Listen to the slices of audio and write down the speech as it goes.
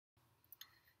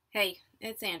Hey,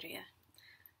 it's Andrea.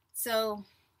 So,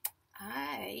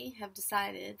 I have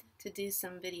decided to do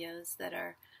some videos that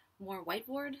are more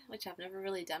whiteboard, which I've never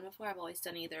really done before. I've always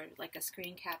done either like a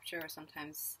screen capture or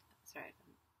sometimes, sorry,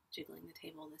 I'm jiggling the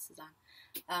table this is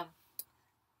on,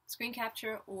 screen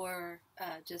capture or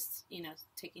just,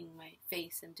 taking my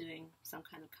face and doing some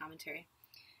kind of commentary.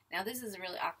 Now, this is a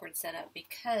really awkward setup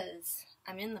because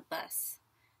I'm in the bus.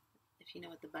 If you know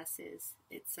what the bus is,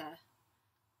 it's a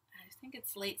I think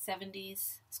it's late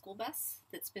 70s school bus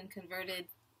that's been converted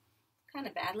kind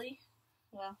of badly.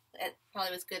 Well, it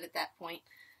probably was good at that point.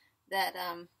 That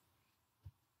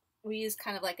we used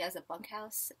kind of like as a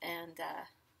bunkhouse and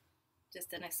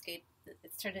just an escape.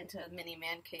 It's turned into a mini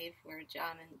man cave where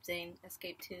John and Zane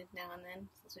escape to now and then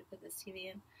since we put this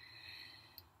TV in.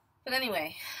 But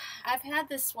anyway, I've had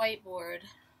this whiteboard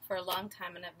for a long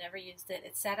time and I've never used it.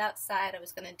 It sat outside. I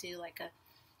was going to do like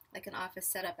an office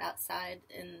setup outside,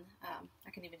 and I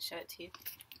can even show it to you.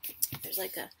 There's I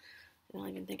don't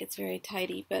even think it's very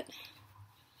tidy, but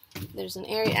there's an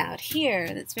area out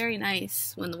here that's very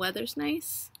nice when the weather's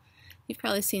nice. You've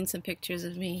probably seen some pictures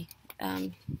of me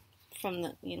from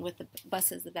with the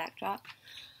bus as the backdrop.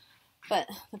 But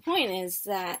the point is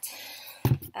that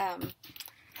I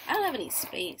don't have any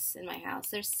space in my house.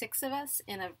 There's 6 of us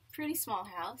in a pretty small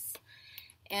house,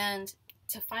 and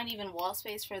to find even wall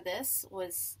space for this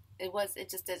it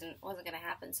just wasn't going to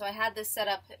happen. So I had this set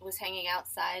up. It was hanging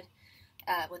outside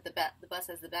with the bus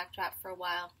as the backdrop for a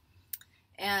while,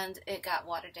 and it got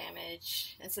water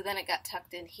damage, and so then it got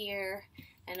tucked in here,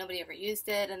 and nobody ever used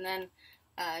it. And then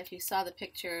if you saw the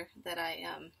picture that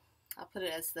I'll put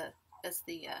it as the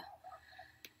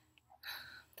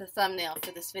thumbnail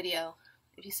for this video.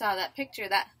 If you saw that picture,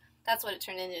 that's what it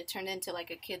turned into. It turned into like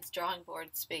a kid's drawing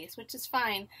board space, which is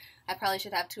fine. I probably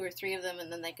should have 2 or 3 of them,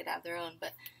 and then they could have their own.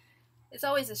 But it's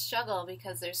always a struggle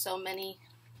because there's so many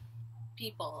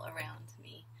people around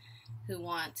me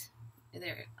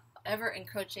they're ever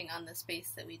encroaching on the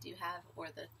space that we do have or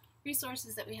the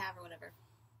resources that we have or whatever.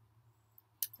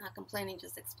 Not complaining,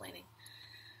 just explaining.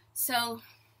 So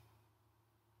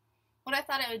what I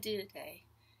thought I would do today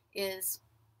is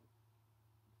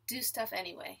do stuff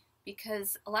anyway,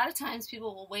 because a lot of times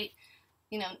people will wait.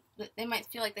 They might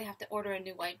feel like they have to order a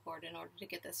new whiteboard in order to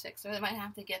get this fixed, or they might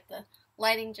have to get the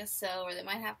lighting just so, or they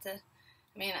might have to,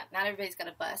 not everybody's got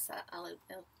a bus, I'll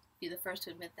be the first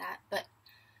to admit that, but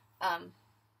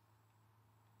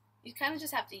you kind of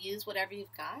just have to use whatever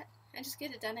you've got and just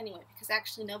get it done anyway, because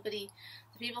actually the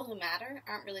people who matter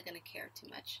aren't really going to care too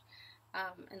much,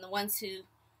 and the ones who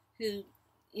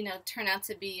turn out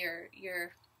to be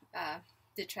your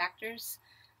detractors,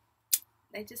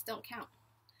 they just don't count.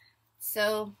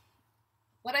 So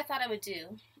what I thought I would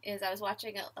do is I was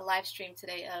watching a live stream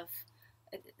today of,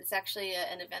 it's actually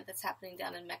an event that's happening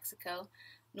down in Mexico.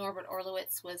 Norbert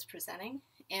Orlowitz was presenting,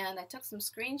 and I took some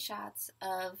screenshots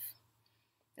of,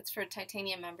 it's for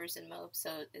titanium members in MOB, so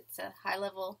it's a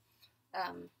high-level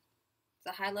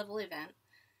event.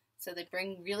 So they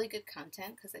bring really good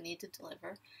content because they need to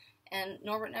deliver, and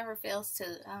Norbert never fails to,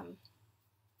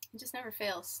 he just never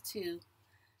fails to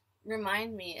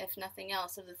remind me, if nothing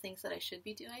else, of the things that I should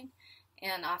be doing.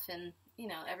 And often,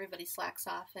 everybody slacks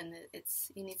off, and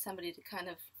you need somebody to kind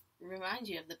of remind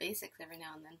you of the basics every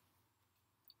now and then.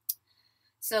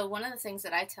 So one of the things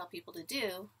that I tell people to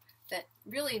do that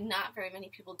really not very many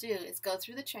people do is go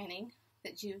through the training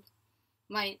that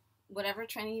whatever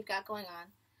training you've got going on,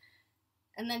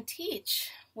 and then teach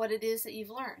what it is that you've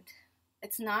learned.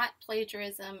 It's not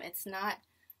plagiarism. It's not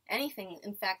anything.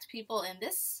 In fact, people in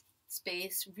this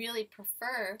space really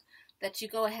prefer that you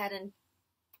go ahead and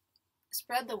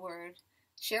spread the word,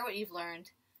 share what you've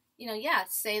learned.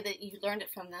 Say that you learned it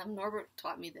from them. Norbert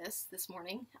taught me this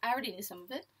morning. I already knew some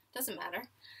of it. Doesn't matter.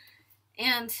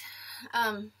 And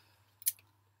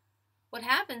what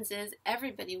happens is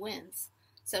everybody wins.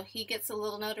 So he gets a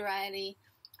little notoriety.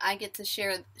 I get to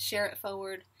share it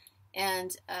forward,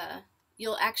 and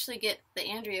you'll actually get the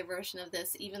Andrea version of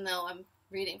this, even though I'm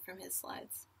reading from his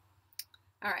slides.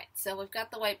 Alright, so we've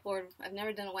got the whiteboard. I've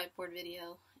never done a whiteboard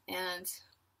video, and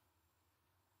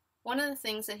one of the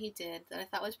things that he did that I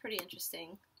thought was pretty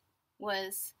interesting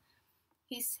was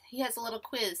he has a little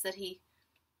quiz that he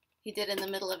did in the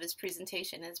middle of his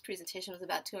presentation. His presentation was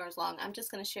about 2 hours long. I'm just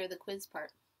going to share the quiz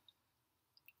part.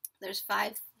 There's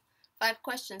five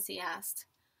questions he asked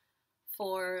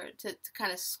to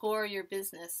kind of score your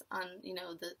business on,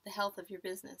 the health of your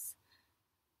business.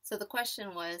 So the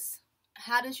question was,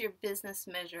 how does your business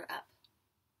measure up?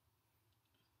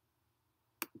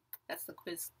 That's the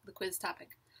quiz topic.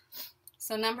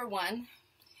 So number 1,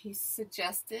 he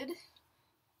suggested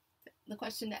the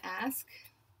question to ask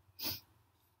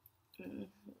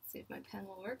Let's see if my pen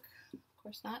will work. Of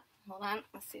course not. Hold on.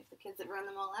 Let's see if the kids have run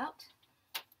them all out.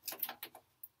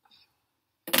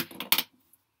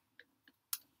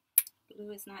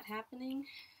 Blue is not happening.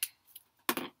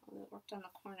 Although it worked on the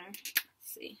corner. Let's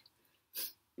see.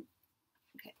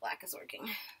 Okay, black is working.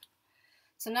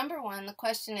 So number one, the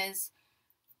question is,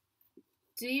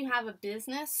 do you have a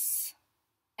business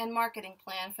and marketing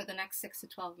plan for the next 6 to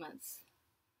 12 months?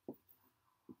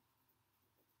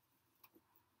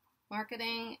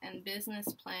 Marketing and business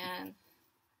plan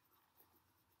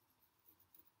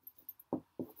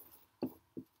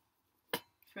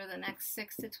for the next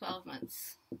 6 to 12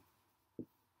 months.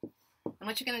 And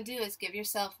what you're going to do is give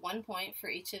yourself 1 point for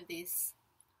each of these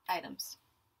items.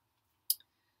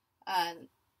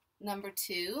 Number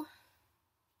two,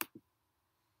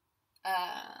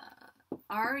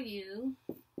 are you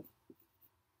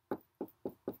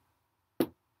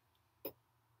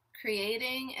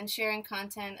creating and sharing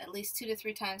content at least 2 to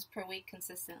 3 times per week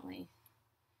consistently?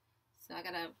 So I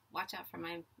gotta watch out for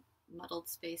my muddled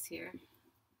space here.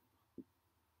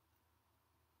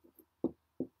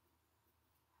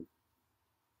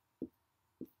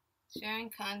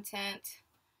 Sharing content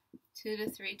 2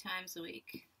 to 3 times a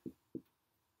week.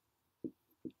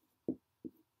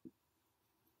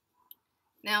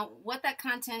 Now, what that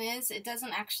content is, it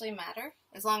doesn't actually matter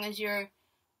as long as you're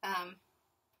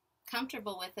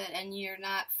comfortable with it and you're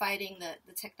not fighting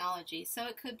the technology. So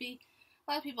it could be,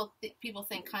 a lot of people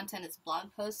think content is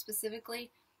blog posts specifically.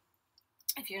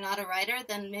 If you're not a writer,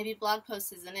 then maybe blog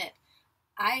posts isn't it.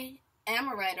 I am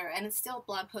a writer, and it's still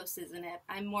blog posts isn't it.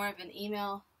 I'm more of an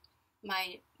email.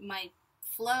 My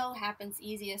flow happens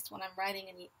easiest when I'm writing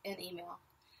an email.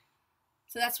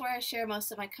 So that's where I share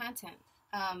most of my content.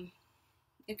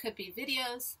 It could be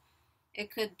videos.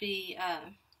 It could be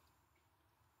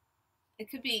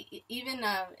even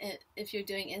if you're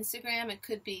doing Instagram, it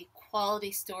could be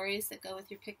quality stories that go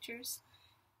with your pictures.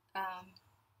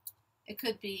 It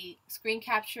could be screen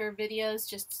capture videos,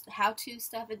 just how-to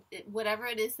stuff. Whatever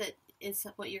it is that is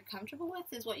what you're comfortable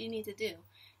with is what you need to do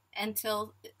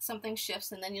until something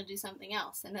shifts, and then you'll do something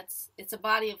else. And it's a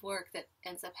body of work that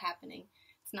ends up happening.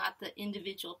 It's not the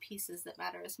individual pieces that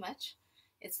matter as much.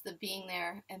 It's the being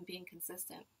there and being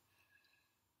consistent.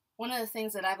 One of the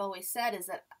things that I've always said is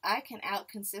that I can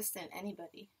out-consistent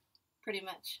anybody, pretty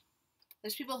much.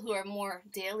 There's people who are more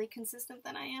daily consistent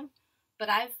than I am, but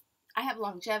I have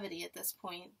longevity at this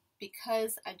point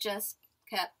because I just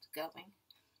kept going.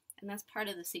 And that's part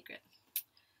of the secret.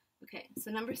 Okay,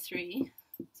 so number 3.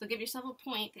 So give yourself a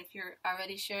point if you're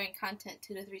already sharing content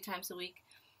 2 to 3 times a week.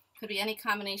 Could be any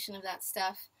combination of that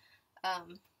stuff.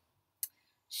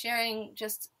 Sharing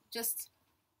just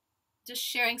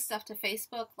sharing stuff to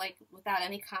Facebook, like without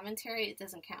any commentary, it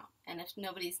doesn't count. And if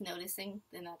nobody's noticing,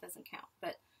 then that doesn't count.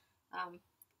 But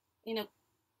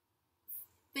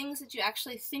things that you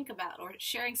actually think about, or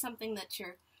sharing something that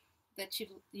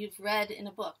you've read in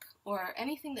a book, or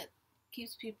anything that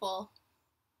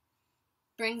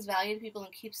brings value to people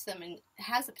and keeps them and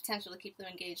has the potential to keep them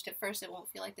engaged. At first, it won't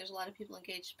feel like there's a lot of people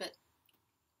engaged, but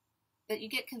that you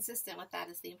get consistent with that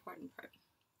is the important part.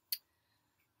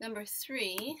 Number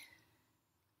 3,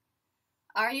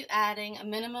 are you adding a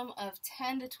minimum of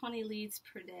 10 to 20 leads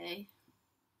per day?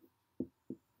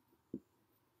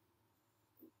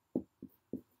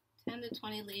 10 to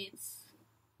 20 leads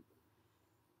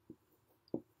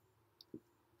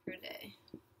per day.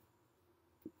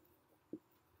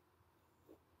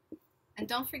 And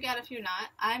don't forget, if you're not,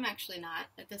 I'm actually not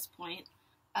at this point.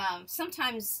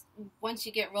 Sometimes once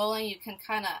you get rolling, you can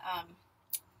kind of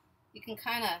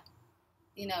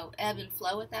ebb and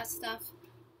flow with that stuff.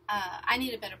 I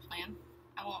need a better plan.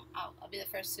 I'll be the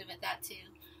first to admit that too.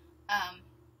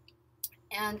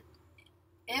 And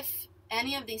if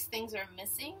any of these things are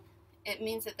missing, it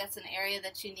means that that's an area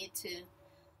that you need to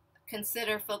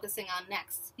consider focusing on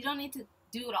next. You don't need to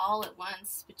do it all at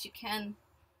once, but you can.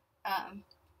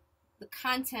 The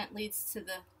content leads to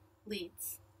the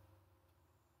leads.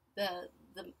 The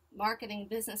marketing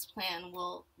business plan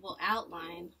will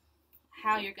outline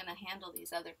how you're going to handle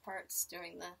these other parts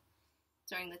during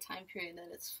the time period that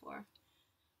it's for.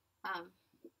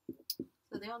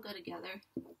 So they all go together.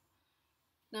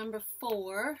 Number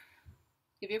 4,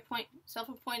 give yourself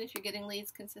a point if you're getting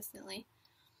leads consistently.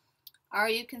 Are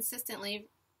you consistently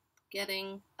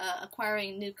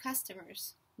acquiring new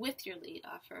customers with your lead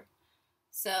offer?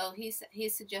 So he's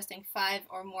suggesting 5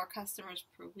 or more customers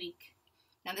per week.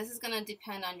 Now this is going to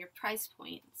depend on your price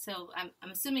point. So I'm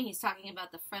assuming he's talking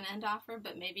about the front end offer,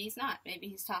 but maybe he's not. Maybe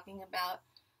he's talking about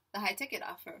the high ticket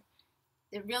offer.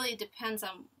 It really depends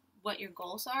on what your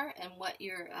goals are and what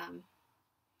your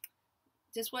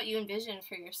just what you envision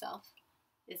for yourself.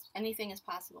 Anything is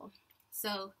possible.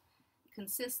 So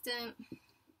consistent,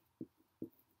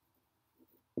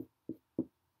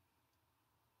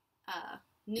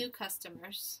 new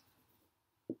customers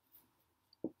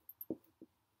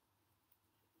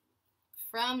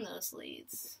from those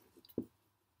leads.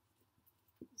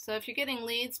 So if you're getting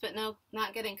leads but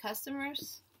not getting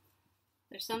customers,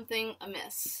 there's something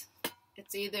amiss.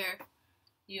 It's either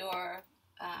your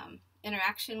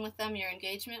interaction with them, your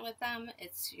engagement with them,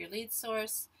 it's your lead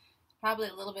source, probably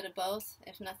a little bit of both,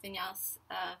 if nothing else.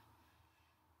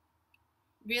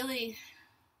 Really,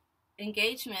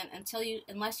 engagement,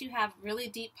 unless you have really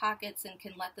deep pockets and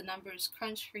can let the numbers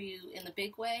crunch for you in the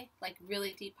big way, like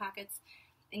really deep pockets,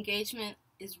 engagement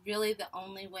is really the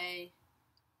only way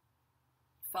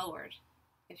forward.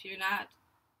 If you're not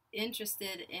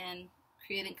interested in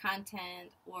creating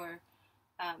content or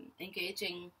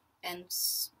engaging and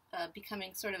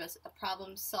becoming sort of a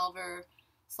problem solver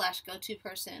 / go-to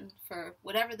person for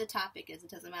whatever the topic is, it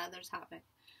doesn't matter the topic.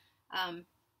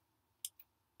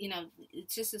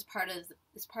 It's just as part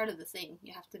of the thing.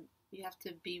 You have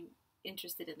to be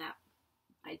interested in that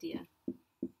idea.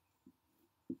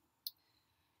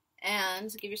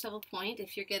 And give yourself a point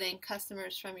if you're getting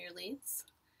customers from your leads.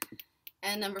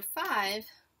 And number 5,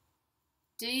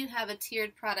 do you have a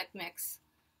tiered product mix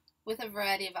with a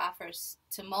variety of offers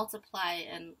to multiply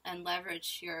and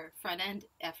leverage your front-end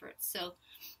efforts? So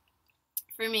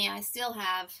for me, I still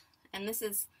have, and this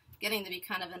is getting to be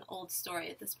kind of an old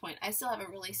story at this point, I still have a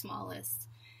really small list.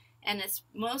 And it's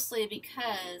mostly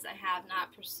because I have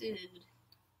not pursued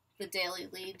the daily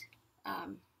lead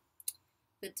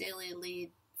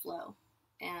flow.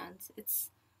 And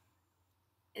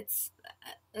it's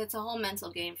a whole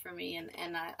mental game for me,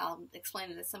 and I'll explain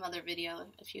it in some other video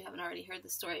if you haven't already heard the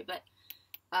story. But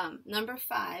number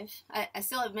 5, I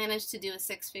still have managed to do a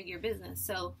 6-figure business.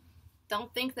 So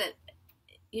don't think that,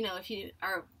 if you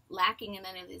are lacking in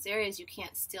any of these areas, you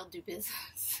can't still do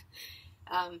business.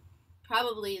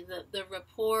 Probably the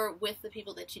rapport with the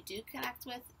people that you do connect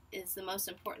with is the most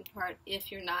important part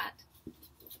if you're not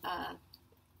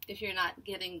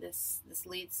getting this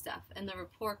lead stuff. And the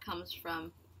rapport comes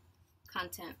from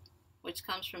content, which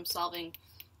comes from solving,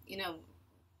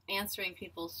 answering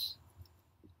people's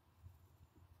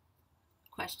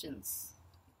questions,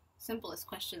 simplest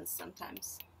questions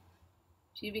sometimes.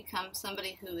 If you become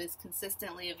somebody who is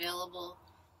consistently available,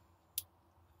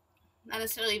 not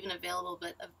necessarily even available,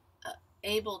 but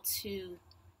able to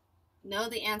know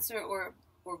the answer or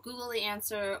Google the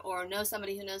answer or know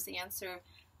somebody who knows the answer,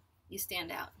 you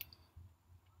stand out.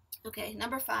 Okay,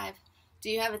 number 5, do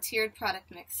you have a tiered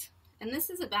product mix? And this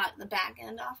is about the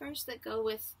back-end offers that go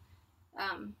with,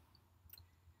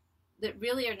 that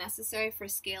really are necessary for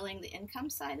scaling the income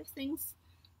side of things.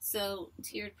 So,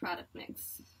 tiered product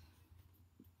mix.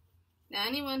 Now,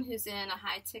 anyone who's in a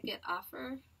high-ticket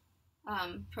offer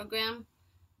program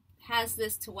has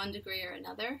this to one degree or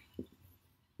another.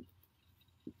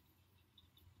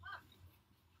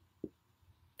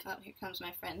 Oh, here comes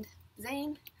my friend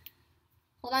Zane.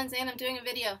 Hold on, Zane, I'm doing a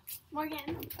video.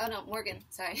 Morgan. Oh, no, Morgan,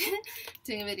 sorry.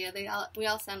 Doing a video. We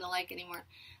all sound alike anymore.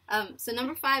 So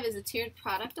number 5 is a tiered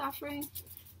product offering.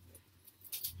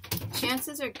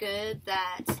 Chances are good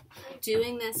that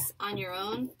doing this on your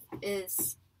own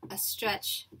is a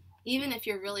stretch, even if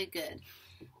you're really good.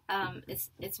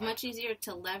 It's much easier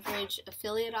to leverage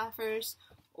affiliate offers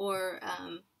or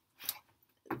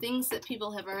things that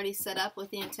people have already set up with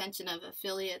the intention of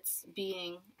affiliates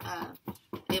being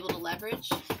able to leverage.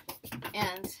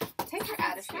 And take her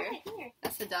out of here.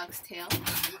 That's the dog's tail.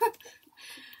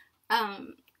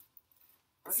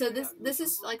 So this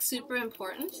is like super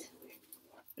important.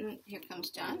 And here comes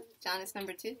John. John is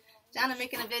number 2. John, I'm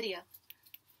making a video.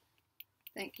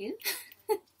 Thank you.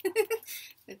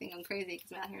 I think I'm crazy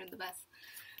because I'm out here in the bus.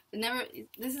 But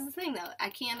this is the thing though. I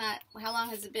cannot, how long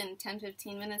has it been? 10,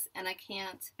 15 minutes? And I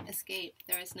can't escape.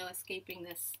 There is no escaping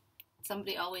this.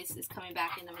 Somebody always is coming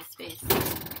back into my space.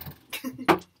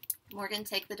 Morgan,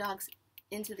 take the dogs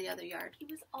into the other yard. He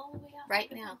was all the way out.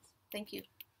 Right now. Thank you.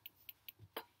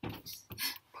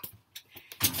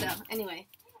 So, anyway,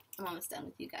 I'm almost done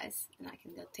with you guys, and I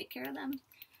can go take care of them.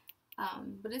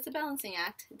 But it's a balancing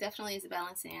act. It definitely is a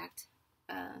balancing act.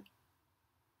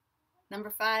 Number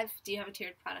 5, do you have a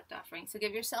tiered product offering? So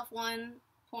give yourself 1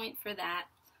 point for that.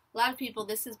 A lot of people,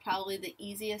 this is probably the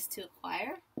easiest to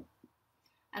acquire.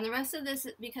 And the rest of this,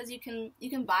 because you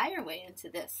can buy your way into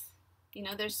this. You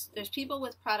know, there's people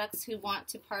with products who want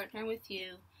to partner with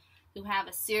you, who have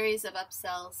a series of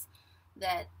upsells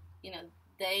that, you know,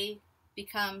 they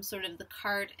become sort of the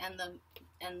cart and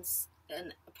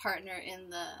a partner in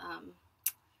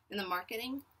in the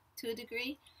marketing to a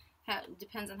degree.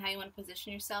 Depends on how you want to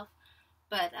position yourself.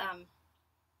 But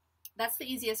that's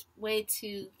the easiest way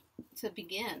to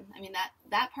begin. I mean,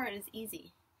 that part is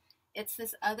easy. It's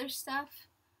this other stuff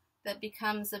that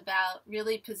becomes about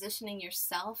really positioning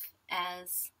yourself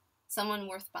as someone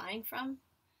worth buying from,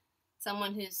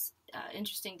 someone who's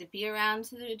interesting to be around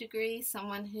to a degree,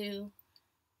 someone who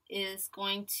is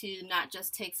going to not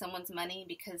just take someone's money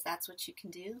because that's what you can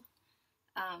do.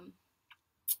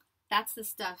 That's the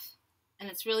stuff, and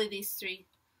it's really these three.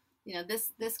 You know,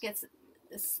 this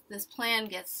plan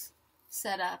gets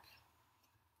set up.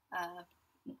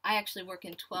 I actually work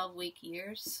in 12-week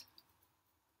years.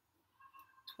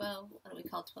 12, what do we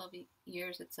call 12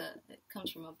 years? It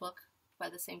comes from a book by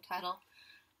the same title,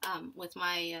 with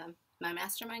my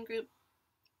mastermind group.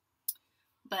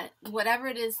 But whatever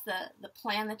it is, the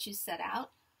plan that you set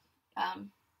out,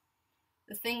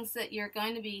 the things that you're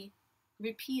going to be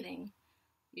repeating,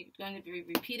 you're going to be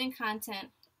repeating content,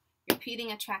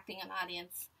 repeating attracting an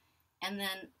audience, and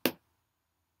then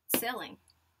selling.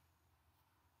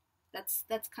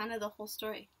 That's kind of the whole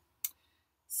story.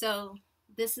 So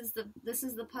this is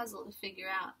the puzzle to figure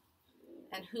out,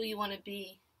 and who you want to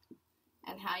be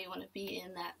and how you want to be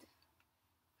in that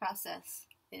process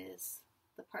is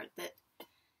the part that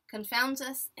confounds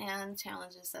us and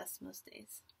challenges us most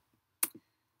days.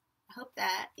 I hope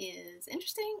that is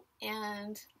interesting,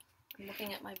 and I'm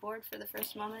looking at my board for the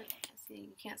first moment.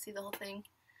 You can't see the whole thing.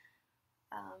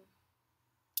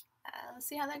 Let's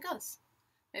see how that goes.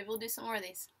 Maybe we'll do some more of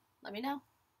these. Let me know.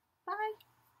 Bye.